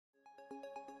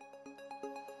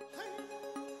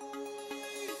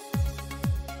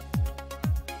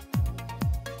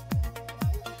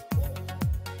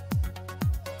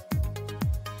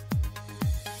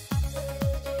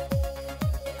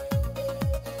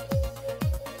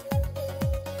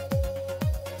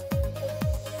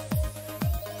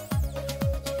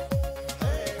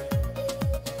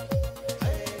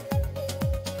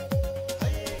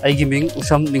I giming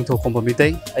usam ningtho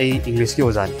kompomitay ay English ki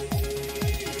ozan.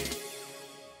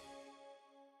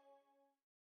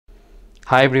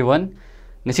 Hi everyone.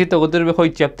 Ngasi to godur be khoi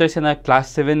chapter sana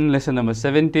class 7 lesson number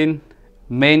 17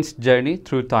 Man's Journey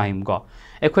Through Time ko.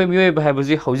 Ekhoi miyoy ba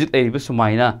habuji hojit ai bu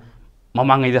sumaina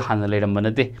mamangai da hanale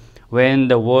rambanate. When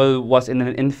the world was in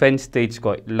an infant stage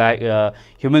ko, like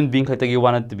human being khatagi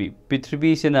wanted to be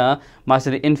Pitribi sina mas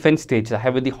in infant stage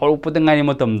have the whole put ngani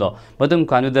matam do matum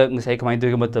kanu da ngasai kamai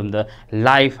do matam da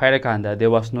life haira kanda there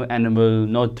was no animal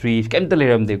no trees kem ta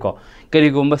leram de ko kari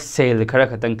gomba sail khara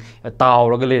khatang taw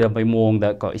raga leram bai mong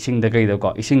da ko ising da kai da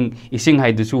ko ising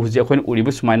hai du su huji akhon uri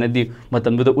bu sumaina di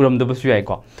matam do uram da bu su yai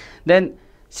ko. Then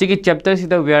sigi chapter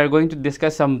sida we are going to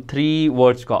discuss some 3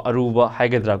 words ko aruba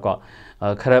haigadra ko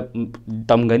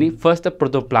First, the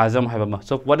protoplasm.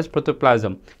 So, what is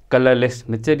protoplasm? Colorless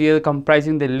material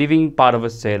comprising the living part of a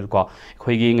cell.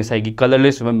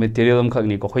 Colorless material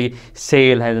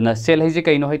cell cell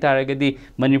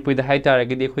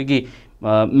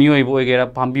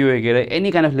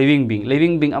any kind of living being.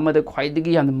 Living being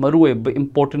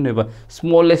important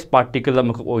smallest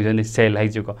particle cell.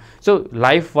 So,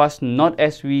 life was not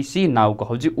as we see now.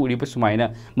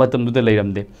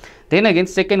 Then again,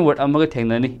 second word,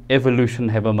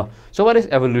 evolution. So what is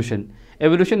evolution?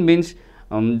 Evolution means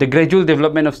the gradual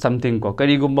development of something.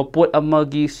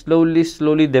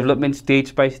 Slowly development,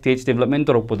 stage by stage development.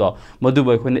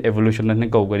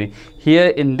 Evolution. Here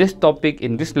in this topic,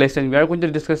 in this lesson, we are going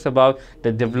to discuss about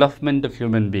the development of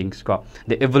human beings.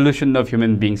 The evolution of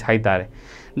human beings.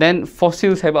 Then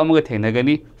fossils have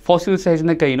fossils says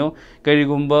na kaino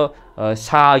karigumba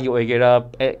sa gi ogera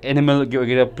animal gi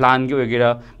ogera plant gi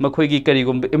ogera makhoi gi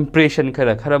karigumba impression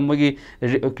khara magi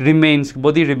remains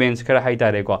body remains khara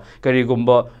haitare ko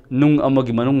karigumba nung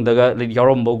amagi manung daga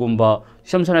yarombo gumba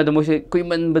samsana da moise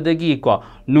kuiman badagi ko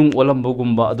nung olambo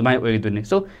gumba admai oiduni.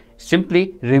 So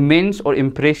simply remains or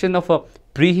impression of a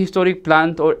prehistoric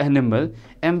plant or animal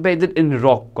embedded in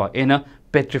rock ko in a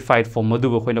petrified form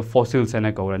madubo ko fossils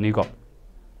na kaurani ko.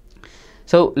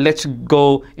 So let's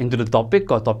go into the topic.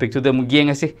 Topic to the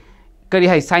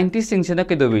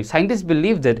scientists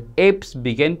believe that apes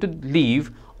began to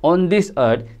live on this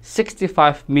earth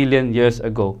 65 million years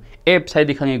ago. Apes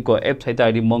apes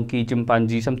monkey,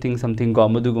 chimpanzee, something go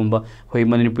madugumba hoi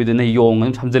manipudana yong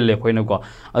and samjale hoina go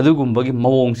adugumba gi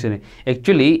mawong sine.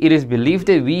 Actually, it is believed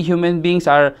that we human beings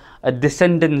are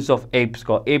descendants of apes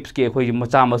ko. Apes ke hoi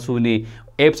macha masuni.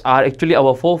 Apes are actually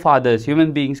our forefathers.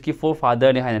 Human beings ki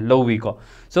forefather ne haina lowi ko.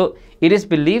 So it is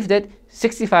believed that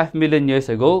 65 million years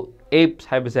ago apes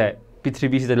have said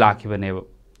Pitribi is the laki baneva.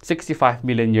 65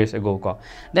 million years ago.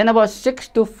 Then about 6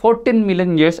 to 14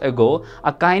 million years ago,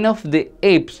 a kind of the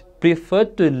apes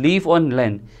preferred to live on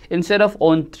land instead of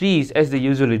on trees as they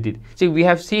usually did. See, we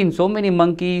have seen so many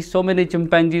monkeys, so many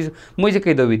chimpanzees. They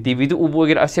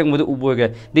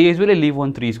usually live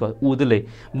on trees.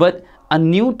 But a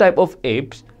new type of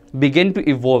apes began to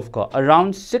evolve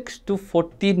around 6 to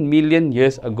 14 million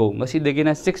years ago.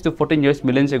 6 to 14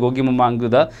 million ago,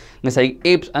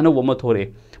 apes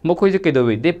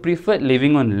they prefer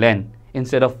living on land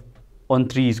instead of on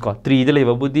trees. Tree the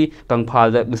labor budi kang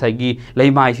pada misagi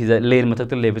laymai si land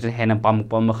matak labor henam pam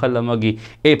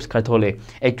apes kathole.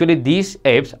 Actually, these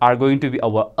apes are going to be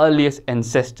our earliest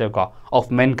ancestor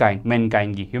of mankind,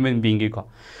 human being.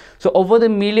 So over the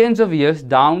millions of years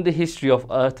down the history of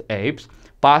Earth, apes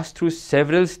passed through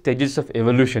several stages of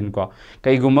evolution.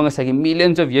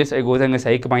 Millions of years ago, apes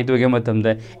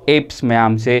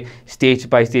mayam se stage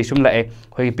by stage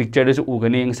picture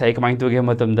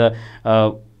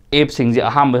apes sing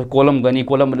column gani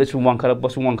column sumang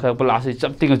kharap last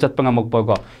something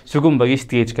chatpangamakpa sugumba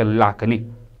stage ka lakani.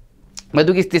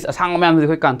 Madugi stage asang mayam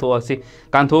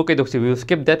kanto we'll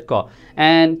skip that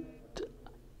and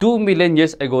 2 million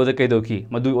years ago the kaidoki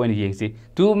madu on yengsi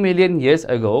 2 million years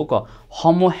ago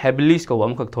Homo habilis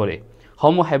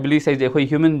Homo habilis is a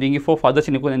human being forefathers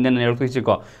in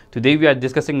the today we are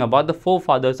discussing about the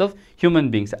forefathers of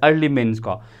human beings, early men.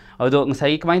 Although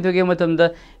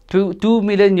the 2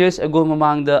 million years ago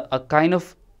among a kind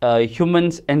of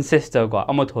human's ancestor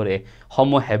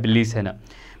Homo habilis.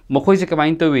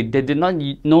 They did not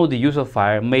know the use of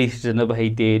fire. They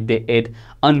ate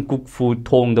uncooked food.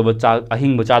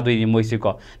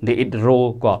 They ate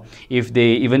raw. If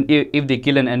they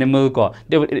kill an animal,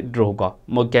 they would eat raw.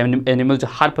 Animals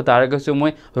hard raw.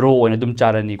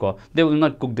 They will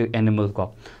not cook the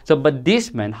animal. So So but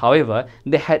these men, however,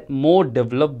 they had more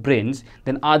developed brains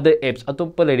than other apes.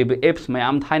 Atoppa leriba apes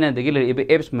mayam thaina dagi leriba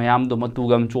apes mayam do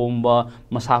matugam chomba,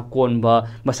 masak konba,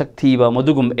 masak thiba,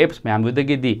 madugum apes mayam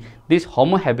dagi di. These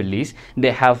Homo habilis,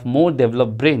 they have more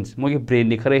developed brains. Mogi brain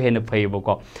ni khare hena phaibo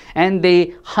ko. And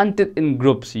they hunted in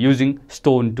groups using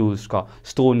stone tools ko.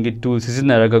 Stone gi tools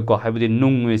sizinaraga ko habidi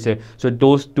nung se. So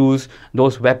those tools,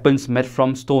 those weapons made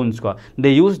from stones ko.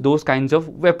 They used those kinds of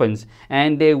weapons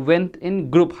and they went in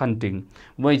group hunting.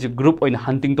 Moi is group in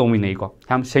hunting to minay ko.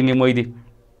 Ham sengi moi di.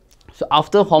 So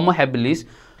after Homo habilis,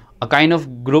 a kind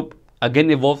of group again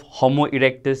evolved Homo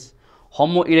erectus.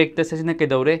 Homo erectus is na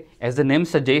kedaure, as the name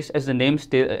suggests, as the name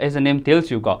tells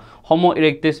you ko. Homo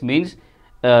erectus means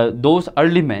those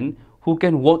early men who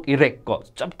can walk erect ko.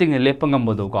 Something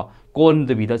lepangambado ko. Kon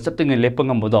the vida something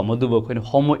lepangambado madubo ko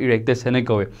Homo erectus na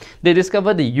ko. They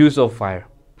discovered the use of fire.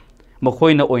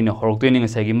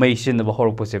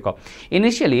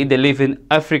 Initially, they live in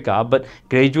Africa, but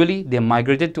gradually they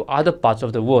migrated to other parts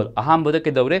of the world.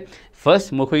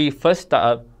 First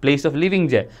place of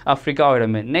living Africa or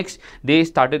next, they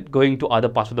started going to other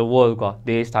parts of the world.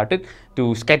 They started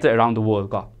to scatter around the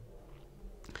world.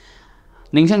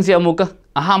 Ningsang siya mo ka,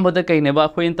 ahambada kay neba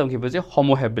ako yung tamkiba siya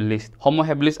Homo habilis. Homo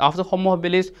habilis, after Homo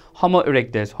habilis, Homo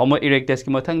erectus. Homo erectus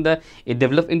kimatangda, it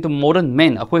developed into modern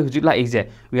men. Ako yung hujula ize.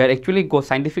 We are actually go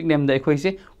scientific name da ako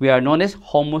ize. We are known as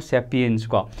Homo sapiens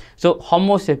ko. So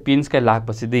Homo sapiens ka lag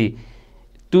pa sidi.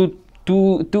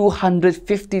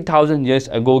 250,000 years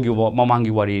ago mamangi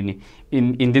wari ni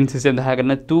in Indian system da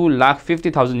na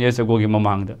 250,000 years ago gi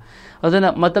mamang da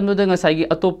adana matam do nga sagi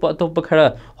atopa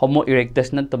khara Homo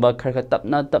erectus na taba khara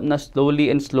tapna slowly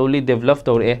and slowly developed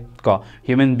or ko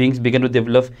human beings began to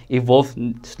develop, evolve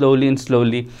slowly and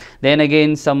slowly. Then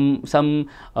again some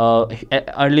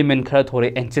early men khara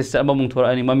thore ancestor among thora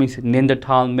ani maming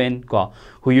Neanderthal men ko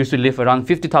who used to live around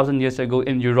 50,000 years ago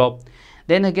in Europe.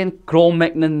 Then again,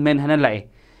 Cro-Magnon men hanalai.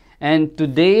 And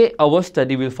today our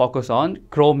study will focus on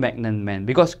Cro-Magnon men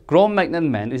because Cro-Magnon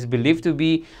man is believed to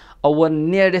be our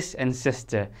nearest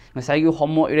ancestor. Nasayo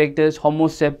Homo erectus, Homo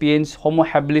sapiens, Homo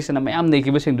habilis na mayam na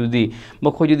ikibasing dudi.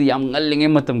 Bako judi yam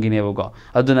ngaling matam ginevo ko.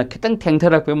 Aduna kitang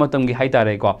tengtara ko matam gi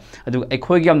haitare ko. Adu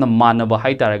akoy yam na manaba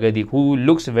haitara gadi who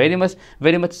looks very much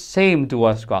same to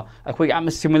us ko. Akoy yam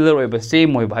similar way but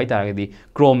same way haitara gadi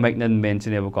Cro-Magnon men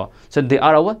sinevo ko. So they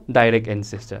are our direct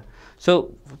ancestor.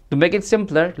 So to make it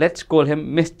simpler, let's call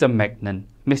him Mr. Magnon.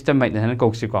 Mr. Magnon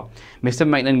Mr.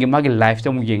 Magnon gi magi life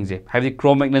tam yengje. Have the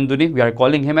Cro-Magnon duni, we are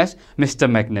calling him as Mr.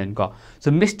 Magnon ko. So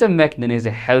Mr. Magnon is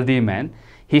a healthy man.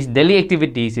 His daily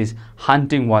activities is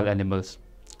hunting wild animals.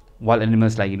 Wild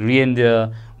animals like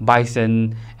reindeer,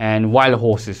 bison, and wild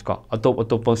horses ko.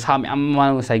 Atop sami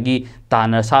amman sagi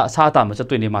tana sa tama sa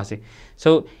tuini masi.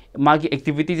 So magi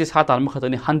activities is hatan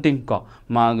makatani hunting ko.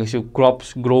 Mga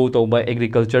crops grow to by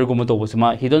agriculture gumoto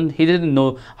ma he didn't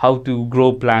know how to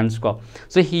grow plants ko.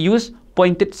 So he used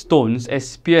pointed stones as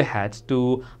spearheads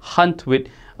to hunt with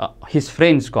his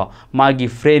friends ko. Magi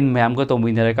friend mayam ko to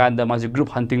minarakanda magi group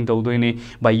hunting to doini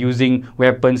by using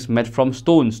weapons made from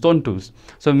stone tools.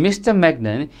 So Mr.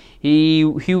 Magnon, he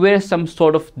wears some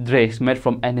sort of dress made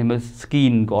from animal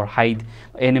skin or hide.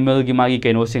 Animal gi magi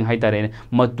kenosing haitare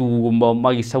matu gumba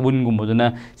magi sabun gumba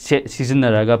duna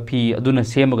seasonaraga pi aduna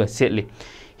semaga setli.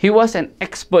 He was an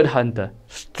expert hunter,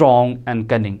 strong and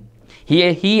cunning.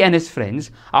 He and his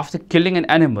friends, after killing an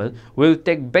animal, will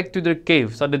take back to their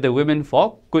cave so that the women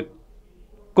folk could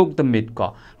cook the meat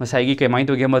ko. Masaygi kay main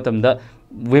to gi matam da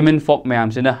women folk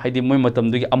mayam sina haidi moi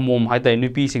matam du amom haitay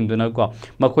nupi sing do na ko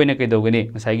makoy na kay daw gani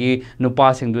masaygi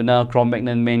nupa sing do na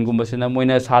Cro-Magnon men gumba sina moi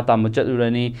na sata mo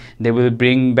chaturani. They will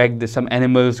bring back some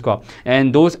animals ko,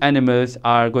 and those animals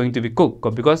are going to be cooked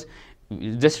ko because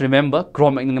just remember,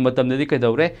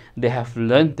 they have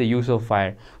learned the use of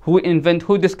fire. Who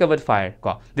discovered fire?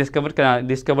 Discovered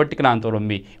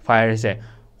fire is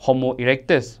Homo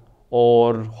erectus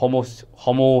or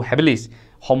Homo habilis.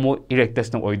 Homo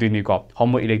erectus na oiduni ko.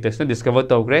 Homo erectus na discovered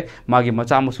tawgre magi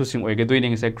macha mo susing oige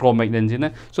doining sa Cro-Magnon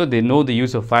sina. So they know the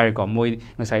use of fire ko. Moi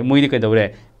di ka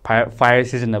dawre fire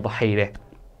season na bahayre.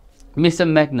 Mr.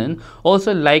 Magnon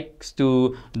also likes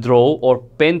to draw or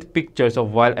paint pictures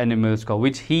of wild animals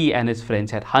which he and his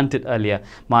friends had hunted earlier.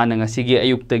 Mana nga sige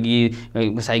ayuk tagi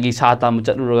masaygi sata mo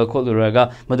chatluraga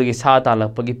koluraga madugi sata la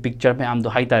pagi picture me amdo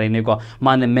haitare ne ko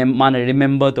mana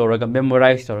remember to raga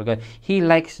memorize to raga. He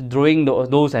likes drawing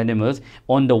those animals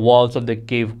on the walls of the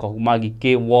cave ko magi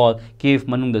cave wall cave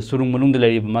manung da surung manung da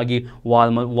lari magi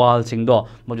wall sing do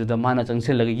majuda mana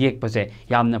changsil laga yek pase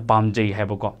yamna pamjai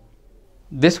habo ko.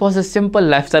 This was a simple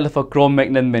lifestyle of a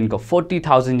Cro-Magnon men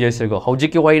 40,000 years ago.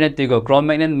 Howjiki why not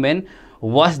Cro-Magnon men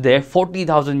was there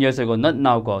 40,000 years ago, not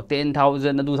now ko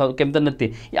 10,000 na 2,000 kemta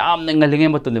nati yam na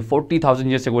ngalinge maton 40,000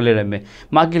 years ago le rame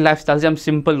magi lifestyle jam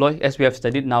simple loy as we have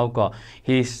studied now ko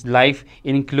his life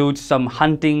includes some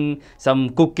hunting, some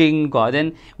cooking ko,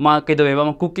 then ma kedo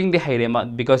ba cooking de haire ma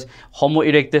because Homo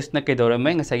erectus na kedo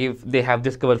rame ngasagi they have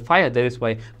discovered fire. That is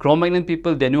why Cro-Magnon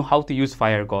people, they knew how to use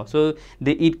fire ko, so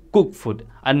they eat cooked food,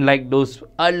 unlike those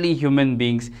early human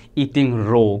beings eating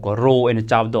raw and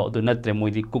chop do not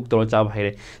remove cook to chop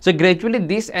haire. So gradually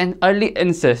these early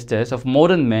ancestors of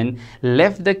modern men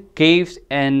left the caves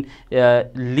and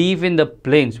live in the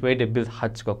plains where they built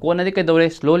huts ko.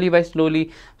 Slowly by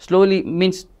slowly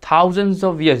means thousands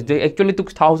of years. They actually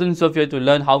took thousands of years to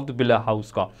learn how to build a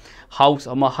house ko. House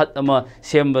ama hut ama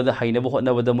siyamba da haina bo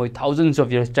na ba mo thousands of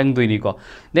years chang dui ni ko.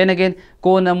 Then again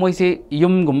ko na mo se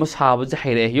yum gum sa ba ja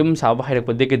haire yum sa ba haire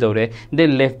ko de ke dore they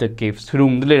left the caves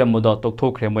room de le mo do tok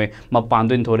thok re mo ma pan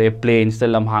dun thore plains the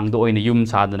lam hang do oina yum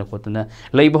sa da na ko na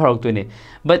lei ba horok tu ni.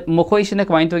 But mo khoi sina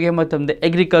kwain to ge matam de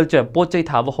agriculture po chai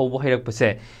tha ba ho bo haire pa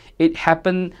se it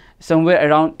happened somewhere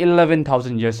around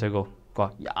 11,000 years ago.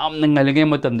 Yam nang ngalinge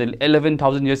matam de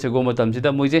 11,000 years ago matam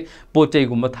sida moi je pochai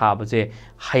gumba thaba je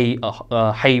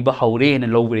hai ba haure na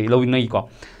lo ngai ko.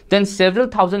 Then several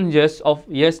thousand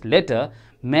years later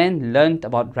men learned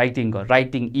about writing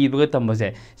ibaga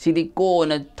tambaje sidi ko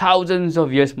na thousands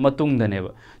of years matung da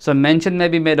neba. So mention may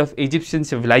be made of Egyptian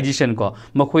civilization ko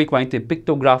makhoi kwainte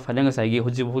pictograph halanga sai gi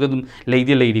hoji hodum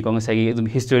lady ko ngasai gi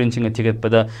historian singa ticket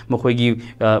pada makhoi gi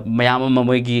mayam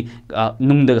mamoi gi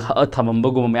nungda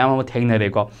thamamba go mayam ma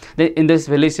thengnare ko. Then in this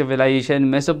valley civilization,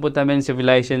 Mesopotamian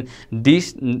civilization,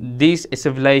 these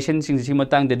civilizations sing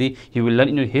simatang dadi you will learn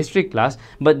in your history class,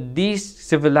 but these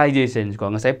civilizations ko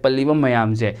ngasai paliba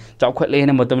mayam je chawkhat le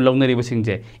na matam long na ri basing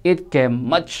je it came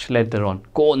much later on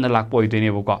ko na lakpoi to ne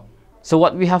ko. So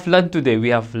what we have learned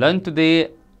today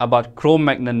about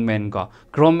Cro-Magnon men ko.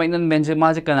 Cro-Magnon men je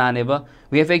ma je kanane ba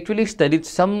we have actually studied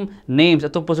some names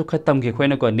atopa su khatam ke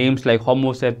khoina ko names like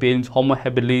Homo sapiens, Homo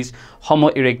habilis, Homo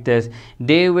erectus.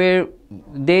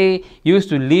 They used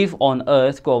to live on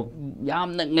earth ko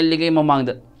yam na ngaligay mamang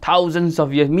da thousands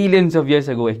of years, millions of years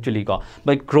ago actually ko.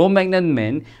 But Cro-Magnon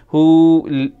men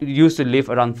who used to live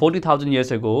around 40,000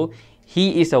 years ago,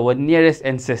 he is our nearest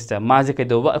ancestor. Maja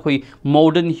kadoba akoi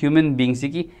modern human beings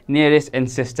ki nearest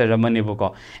ancestor ramane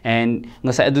ko. And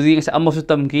ngasa adudi ngasa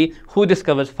amosutam ki who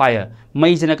discovered fire.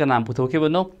 May jana ka naam putho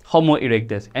ke no Homo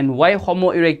erectus. And why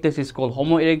Homo erectus is called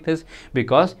Homo erectus?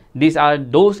 Because these are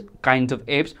those kinds of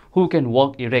apes who can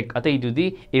walk erect. Atay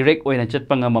dudi erect oy na chat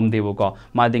pangamam devo ko.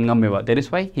 Mading ngamewa. That is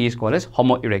why he is called as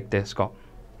Homo erectus ko.